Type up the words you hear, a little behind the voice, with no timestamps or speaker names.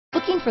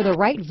Looking for the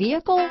right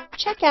vehicle?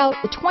 Check out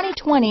the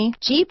 2020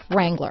 Jeep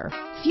Wrangler.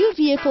 Few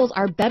vehicles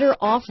are better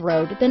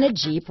off-road than a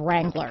Jeep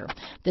Wrangler.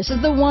 This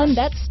is the one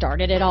that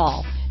started it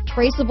all.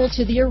 Traceable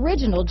to the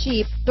original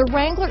Jeep, the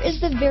Wrangler is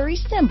the very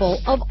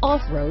symbol of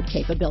off-road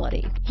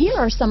capability. Here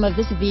are some of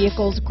this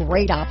vehicle's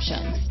great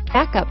options: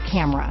 backup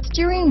camera,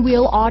 steering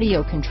wheel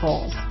audio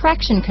controls,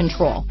 traction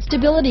control,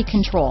 stability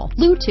control,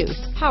 Bluetooth,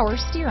 power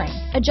steering,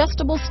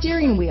 adjustable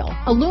steering wheel,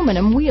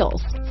 aluminum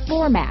wheels,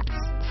 floor mats,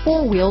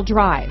 four-wheel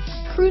drive,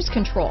 cruise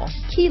control,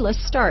 keyless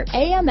start,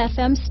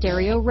 AM/FM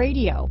stereo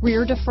radio,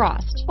 rear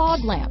defrost, fog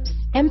lamps,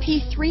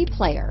 MP3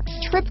 player,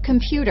 trip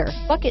computer,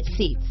 bucket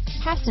seats,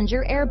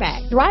 passenger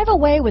airbag. Drive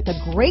away with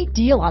a great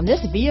deal on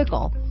this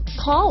vehicle.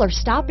 Call or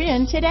stop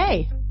in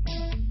today.